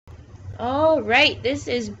All right, this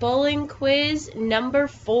is bowling quiz number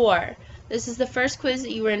 4. This is the first quiz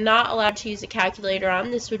that you are not allowed to use a calculator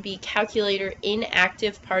on. This would be calculator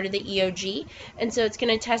inactive part of the EOG, and so it's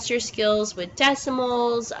going to test your skills with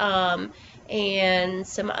decimals and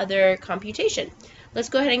some other computation. Let's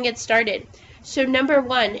go ahead and get started. So number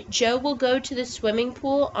 1, Joe will go to the swimming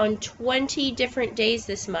pool on 20 different days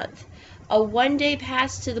this month. A one-day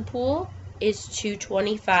pass to the pool is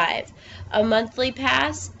 $2.25. A monthly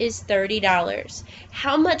pass is $30.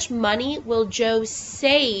 How much money will Joe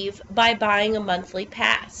save by buying a monthly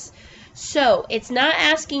pass? So it's not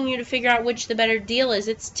asking you to figure out which the better deal is.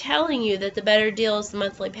 It's telling you that the better deal is the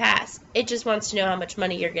monthly pass. It just wants to know how much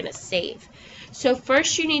money you're going to save. So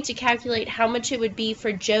first you need to calculate how much it would be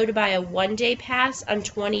for Joe to buy a one-day pass on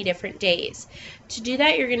 20 different days. To do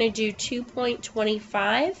that, you're going to do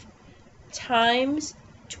 2.25 times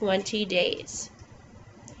 20 days.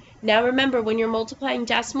 Now remember, when you're multiplying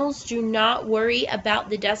decimals, do not worry about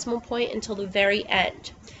the decimal point until the very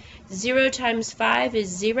end. 0 times 5 is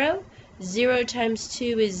 0. 0 times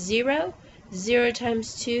 2 is 0. 0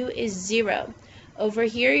 times 2 is 0. Over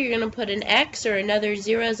here, you're going to put an X or another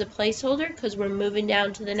 0 as a placeholder because we're moving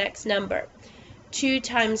down to the next number. 2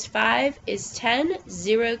 times 5 is 10.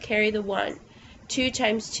 0, carry the 1. 2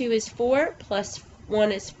 times 2 is 4, plus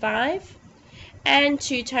 1 is 5. And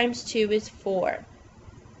 2 times 2 is 4.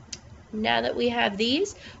 Now that we have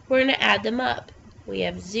these, we're going to add them up. We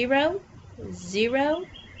have 0, 0,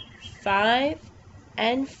 5,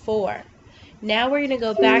 and 4. Now we're going to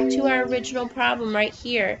go back to our original problem right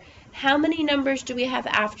here. How many numbers do we have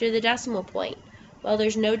after the decimal point? Well,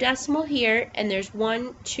 there's no decimal here, and there's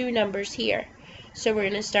 1, 2 numbers here. So we're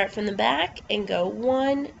going to start from the back and go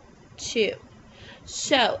 1, 2.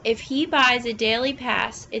 So if he buys a daily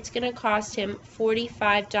pass, it's going to cost him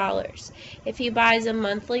 $45. If he buys a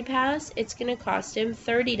monthly pass, it's going to cost him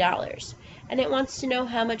 $30. And it wants to know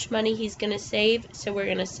how much money he's going to save, so we're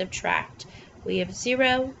going to subtract. We have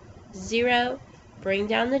 0, 0, bring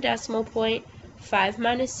down the decimal point. 5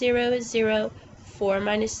 minus 0 is 0. 4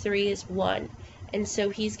 minus 3 is 1. And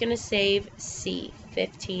so he's going to save C,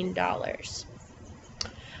 $15.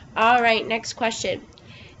 All right, next question.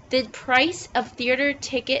 The price of a theater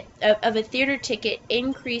ticket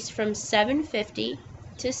increased from $7.50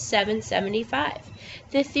 to $7.75.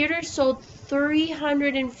 The theater sold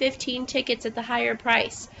 315 tickets at the higher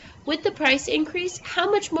price. With the price increase,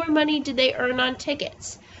 how much more money did they earn on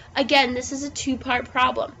tickets? Again, this is a two-part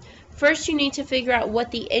problem. First, you need to figure out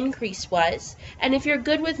what the increase was, and if you're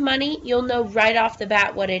good with money, you'll know right off the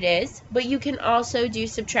bat what it is, but you can also do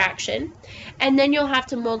subtraction, and then you'll have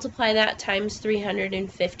to multiply that times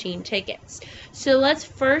 315 tickets. So let's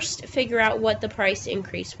first figure out what the price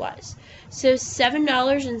increase was. So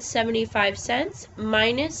 $7.75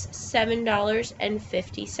 minus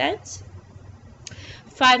 $7.50.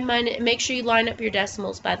 Make sure you line up your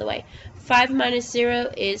decimals, by the way. 5 minus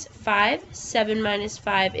 0 is 5. 7 minus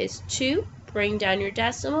 5 is 2. Bring down your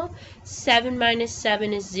decimal. 7 minus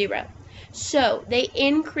 7 is 0. So they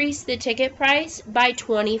increased the ticket price by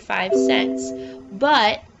 25 cents.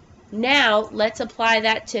 But now let's apply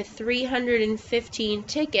that to 315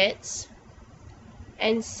 tickets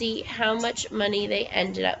and see how much money they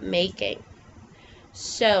ended up making.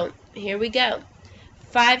 So here we go.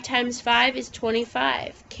 5 times 5 is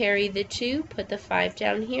 25. Carry the 2, put the 5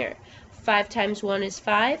 down here. 5 times 1 is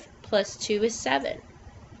 5, plus 2 is 7.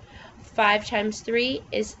 5 times 3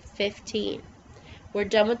 is 15. We're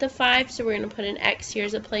done with the 5, so we're going to put an X here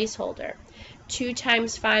as a placeholder. 2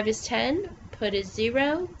 times 5 is 10, put a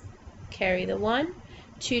 0, carry the 1.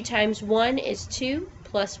 2 times 1 is 2,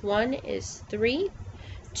 plus 1 is 3.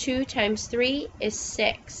 2 times 3 is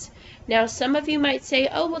 6. Now, some of you might say,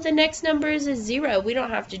 oh, well, the next number is a 0. We don't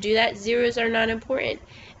have to do that. Zeros are not important.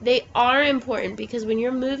 They are important because when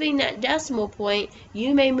you're moving that decimal point,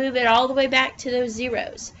 you may move it all the way back to those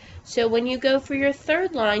zeros. So when you go for your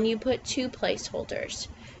third line, you put 2 placeholders.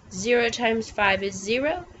 0 times 5 is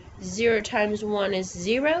 0. 0 times 1 is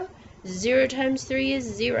 0. 0 times 3 is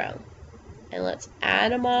 0. And let's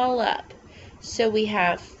add them all up. So we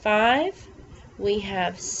have 5. We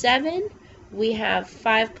have 7. We have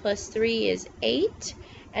 5 plus 3 is 8,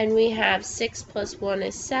 and we have 6 plus 1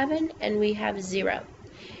 is 7, and we have 0.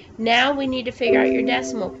 Now we need to figure out your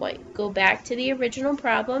decimal point. Go back to the original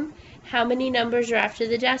problem. How many numbers are after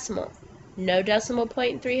the decimal? No decimal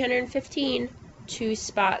point in 315, 2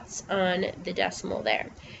 spots on the decimal there.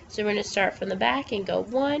 So we're going to start from the back and go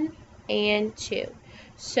 1 and 2.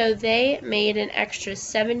 So they made an extra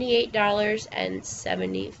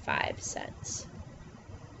 $78.75.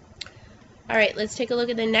 All right, let's take a look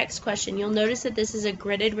at the next question. You'll notice that this is a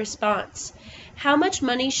gridded response. How much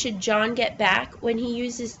money should John get back when he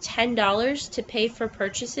uses $10 to pay for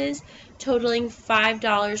purchases totaling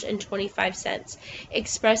 $5.25?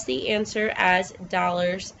 Express the answer as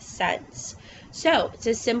dollars cents. So it's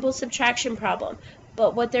a simple subtraction problem.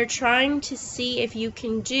 But what they're trying to see if you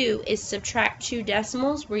can do is subtract two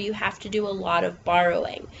decimals where you have to do a lot of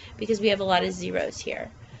borrowing because we have a lot of zeros here.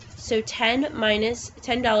 So $10 minus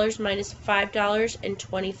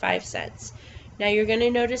 $5.25. Now you're going to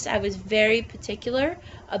notice I was very particular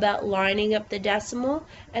about lining up the decimal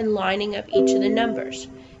and lining up each of the numbers.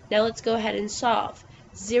 Now let's go ahead and solve.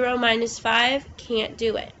 0 minus 5, can't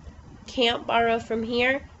do it. Can't borrow from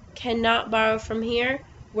here, cannot borrow from here.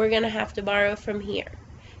 We're going to have to borrow from here.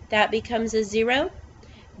 That becomes a 0.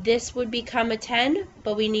 This would become a 10,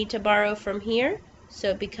 but we need to borrow from here,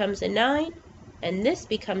 so it becomes a 9. And this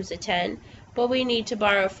becomes a 10, but we need to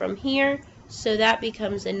borrow from here, so that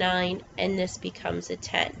becomes a 9, and this becomes a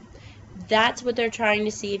 10. That's what they're trying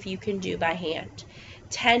to see if you can do by hand.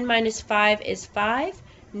 10 minus 5 is 5.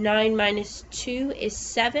 9 minus 2 is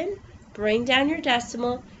 7. Bring down your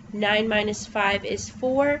decimal. 9 minus 5 is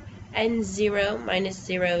 4. And 0 minus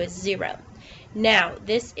 0 is 0. Now,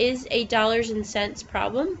 this is a dollars and cents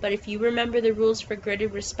problem, but if you remember the rules for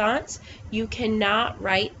gridded response, you cannot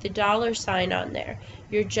write the dollar sign on there.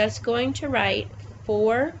 You're just going to write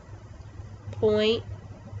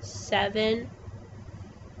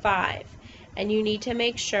 4.75, and you need to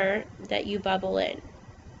make sure that you bubble in.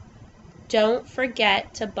 Don't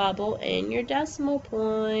forget to bubble in your decimal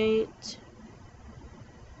point.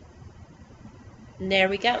 And there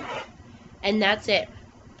we go. And that's it.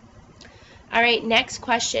 All right, next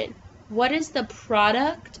question. What is the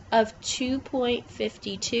product of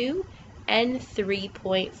 2.52 and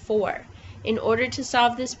 3.4? In order to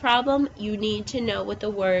solve this problem, you need to know what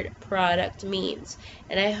the word product means.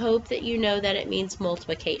 And I hope that you know that it means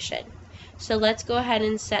multiplication. So let's go ahead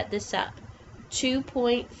and set this up.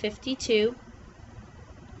 2.52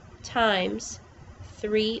 times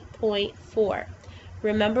 3.4.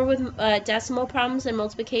 Remember with decimal problems and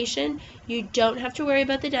multiplication, you don't have to worry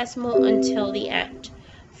about the decimal until the end.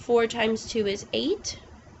 4 times 2 is 8.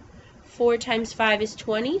 4 times 5 is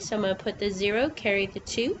 20, so I'm going to put the 0, carry the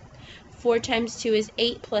 2. 4 times 2 is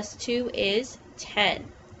 8 plus 2 is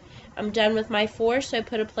 10. I'm done with my 4, so I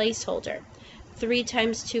put a placeholder. 3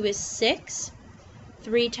 times 2 is 6.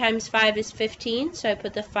 3 times 5 is 15, so I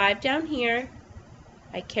put the 5 down here.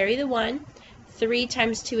 I carry the 1. 3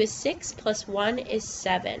 times 2 is 6, plus 1 is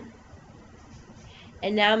 7.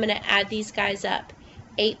 And now I'm going to add these guys up.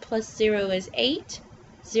 8 plus 0 is 8.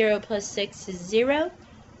 0 plus 6 is 0.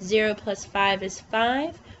 0 plus 5 is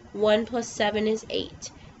 5. 1 plus 7 is 8.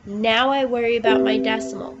 Now I worry about my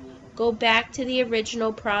decimal. Go back to the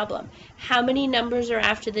original problem. How many numbers are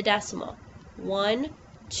after the decimal? 1,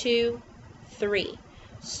 2, 3.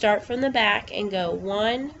 Start from the back and go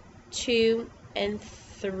 1, 2, and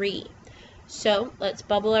 3. So let's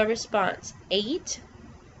bubble our response.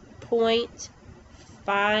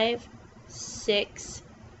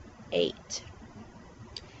 8.568.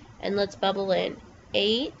 And let's bubble in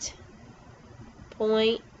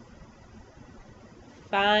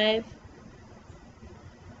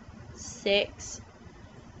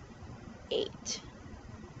 8.568.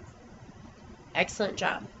 Excellent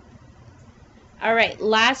job. All right,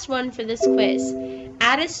 last one for this quiz.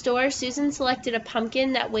 At a store, Susan selected a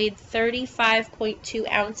pumpkin that weighed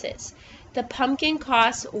 35.2 ounces. The pumpkin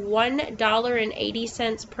costs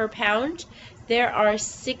 $1.80 per pound. There are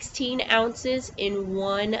 16 ounces in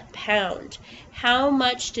 1 pound. How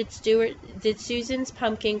much did Susan's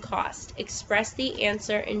pumpkin cost? Express the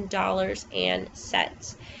answer in dollars and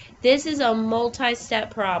cents. This is a multi-step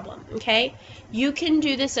problem, okay? You can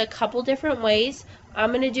do this a couple different ways.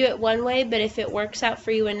 I'm going to do it one way, but if it works out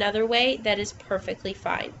for you another way, that is perfectly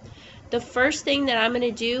fine. The first thing that I'm going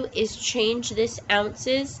to do is change this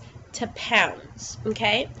ounces to pounds,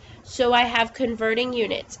 okay? So I have converting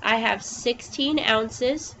units. I have 16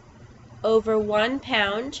 ounces over 1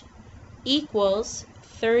 pound equals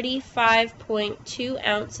 35.2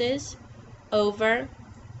 ounces over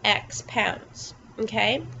X pounds,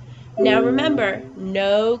 okay? Now remember,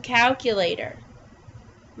 no calculator.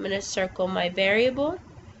 I'm going to circle my variable.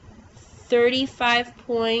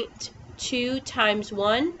 35.2 times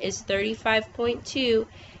 1 is 35.2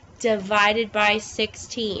 divided by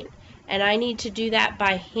 16. And I need to do that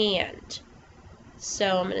by hand.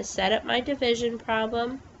 So I'm going to set up my division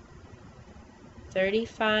problem.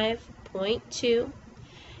 35.2.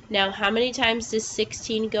 Now how many times does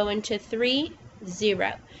 16 go into 3?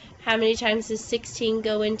 0. How many times does 16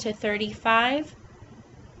 go into 35?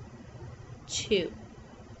 2.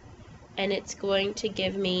 And it's going to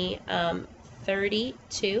give me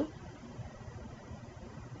 32.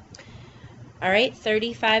 Alright,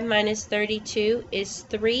 35 minus 32 is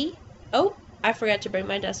 3. Oh, I forgot to bring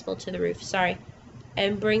my decimal to the roof, sorry.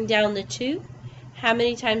 And bring down the 2. How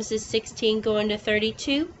many times does 16 go into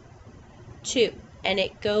 32? 2. And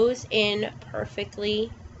it goes in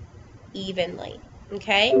perfectly evenly.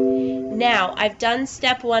 Okay? Now, I've done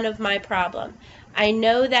step 1 of my problem. I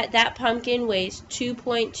know that that pumpkin weighs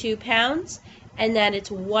 2.2 pounds and that it's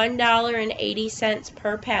 $1.80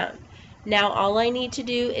 per pound. Now, all I need to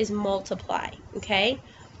do is multiply. Okay?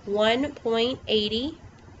 1.80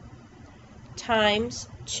 times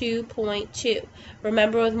 2.2.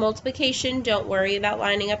 Remember, with multiplication, don't worry about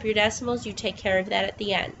lining up your decimals. You take care of that at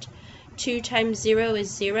the end. 2 times 0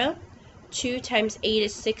 is 0. 2 times 8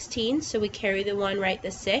 is 16, so we carry the 1, write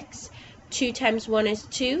the 6. 2 times 1 is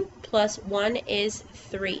 2, plus 1 is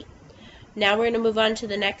 3. Now we're going to move on to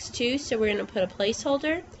the next 2, so we're going to put a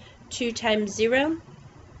placeholder. 2 times 0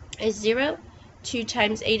 is 0. 2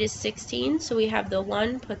 times 8 is 16, so we have the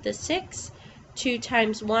 1, put the 6. 2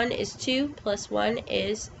 times 1 is 2, plus 1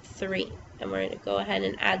 is 3. And we're going to go ahead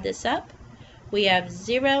and add this up. We have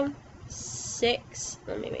 0, 6,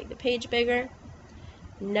 let me make the page bigger,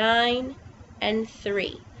 9, and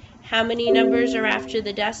 3. How many numbers are after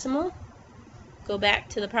the decimal? Go back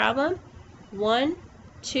to the problem. 1,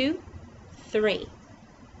 2, 3.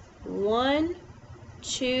 1,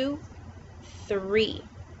 2, 3.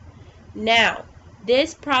 Now,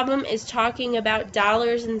 this problem is talking about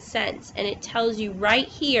dollars and cents, and it tells you right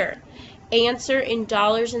here, answer in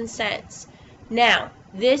dollars and cents. Now,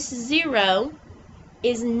 this 0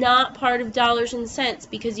 is not part of dollars and cents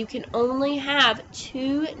because you can only have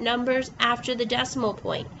 2 numbers after the decimal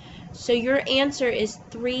point. So your answer is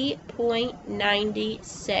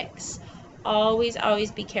 3.96. Always, always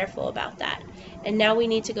be careful about that. And now we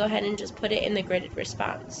need to go ahead and just put it in the gridded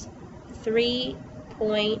response.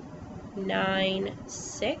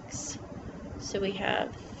 3.96. So we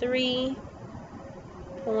have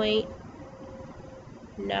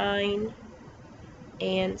 3.9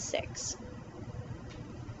 and 6.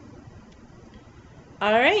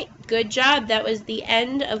 Alright, good job. That was the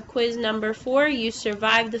end of quiz number 4. You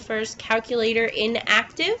survived the first calculator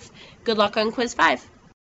inactive. Good luck on quiz 5.